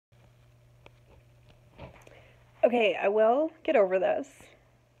Okay, I will get over this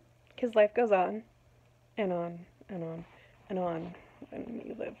because life goes on and on and on and on when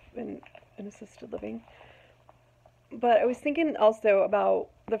you live in assisted living. But I was thinking also about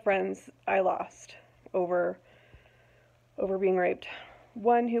the friends I lost over over being raped.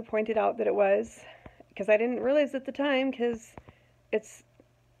 One who pointed out that it was because I didn't realize at the time because it's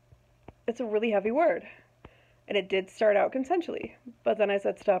it's a really heavy word and it did start out consensually. But then I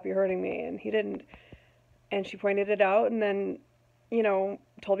said, "Stop, you're hurting me," and he didn't. And she pointed it out and then,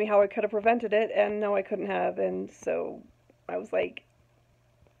 told me how I could have prevented it and no, I couldn't have. And so I was like,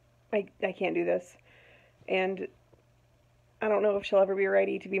 I can't do this. And I don't know if she'll ever be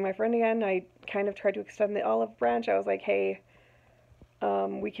ready to be my friend again. I kind of tried to extend the olive branch. I was like, hey,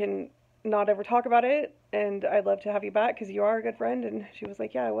 we can not ever talk about it, and I'd love to have you back because you are a good friend. And she was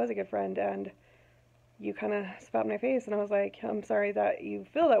like, yeah, I was a good friend, and you kind of spat in my face. And I was like, I'm sorry that you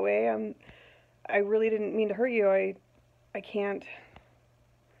feel that way. I really didn't mean to hurt you. I can't.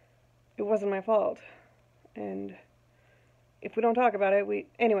 It wasn't my fault. And if we don't talk about it, we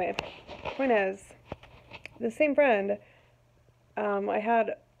anyway. Point is, the same friend, I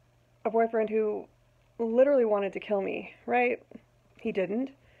had a boyfriend who literally wanted to kill me. Right? He didn't.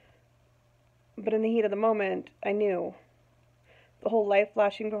 But in the heat of the moment, I knew. The whole life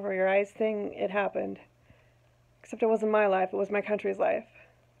flashing before your eyes thing, it happened. Except it wasn't my life, it was my country's life.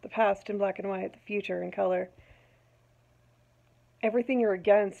 The past in black and white, the future in color. Everything you're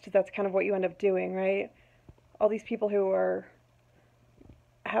against, that's kind of what you end up doing, right? All these people who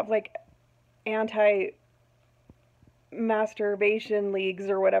have like anti masturbation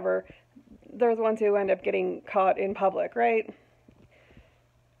leagues or whatever, they're the ones who end up getting caught in public, right?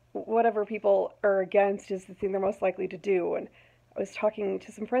 Whatever people are against is the thing they're most likely to do. And I was talking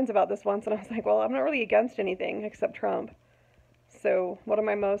to some friends about this once, and I was like, well, I'm not really against anything except Trump. So, what am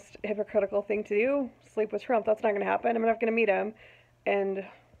I most hypocritical thing to do? Sleep with Trump. That's not going to happen. I'm not going to meet him, and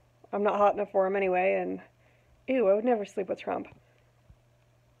I'm not hot enough for him anyway. And ew, I would never sleep with Trump.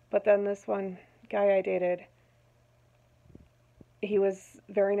 But then this one guy I dated, he was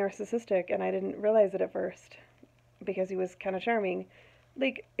very narcissistic, and I didn't realize it at first because he was kind of charming,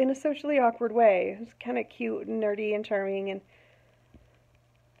 like in a socially awkward way. He was kind of cute and nerdy and charming and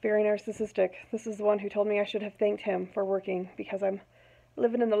very narcissistic. This is the one who told me I should have thanked him for working because I'm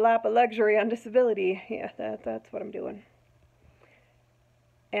living in the lap of luxury on disability. Yeah, that's what I'm doing.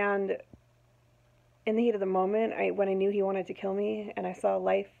 And in the heat of the moment, when I knew he wanted to kill me and I saw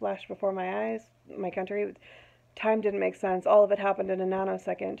life flash before my eyes, my country, time didn't make sense. All of it happened in a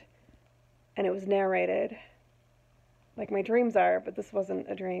nanosecond, and it was narrated like my dreams are, but this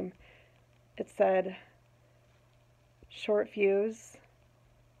wasn't a dream. It said, short fuse,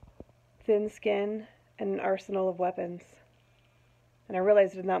 thin skin, and an arsenal of weapons. And I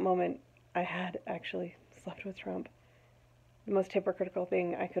realized in that moment I had actually slept with Trump. The most hypocritical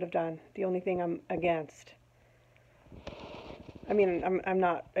thing I could have done. The only thing I'm against. I mean, I'm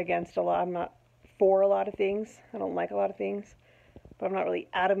not against a lot. I'm not for a lot of things. I don't like a lot of things, but I'm not really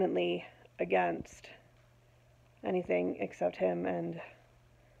adamantly against anything except him. And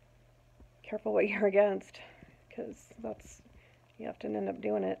careful what you're against, because that's you have to end up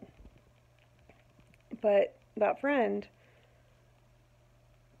doing it. But that friend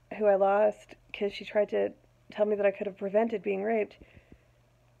who I lost because she tried to tell me that I could have prevented being raped,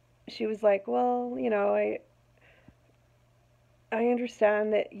 she was like, well, I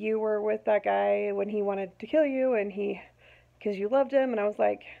understand that you were with that guy when he wanted to kill you and because you loved him. And I was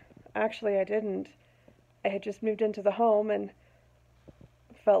like, actually, I didn't. I had just moved into the home and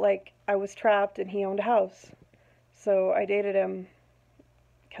felt like I was trapped and he owned a house. So I dated him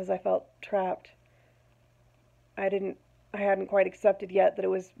because I felt trapped. I hadn't quite accepted yet that it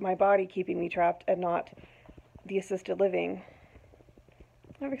was my body keeping me trapped and not the assisted living.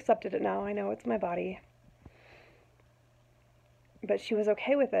 I've accepted it now. I know it's my body. But she was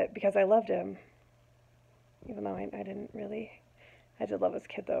okay with it because I loved him. Even though I didn't really. I did love his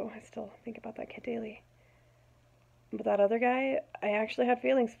kid, though. I still think about that kid daily. But that other guy, I actually had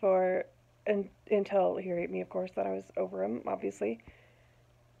feelings for until he raped me, of course. Then I was over him, obviously.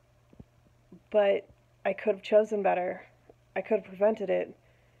 But I could have chosen better. I could have prevented it.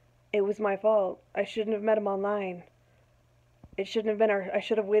 It was my fault. I shouldn't have met him online. It shouldn't have been I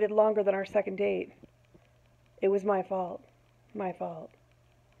should have waited longer than our second date. It was my fault. My fault.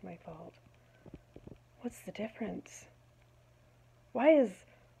 My fault. What's the difference? Why is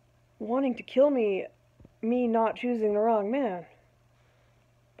wanting to kill me not choosing the wrong man?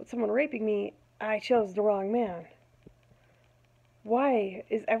 But someone raping me, I chose the wrong man. Why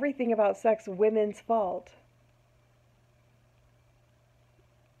is everything about sex women's fault?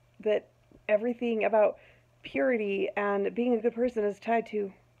 That everything about purity and being a good person is tied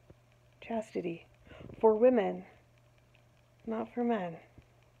to chastity. For women, not for men.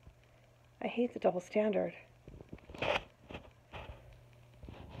 I hate the double standard.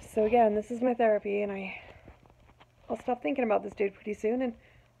 So again, this is my therapy, and I'll stop thinking about this dude pretty soon, and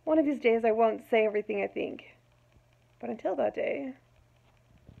one of these days I won't say everything I think. But until that day,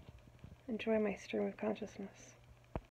 enjoy my stream of consciousness.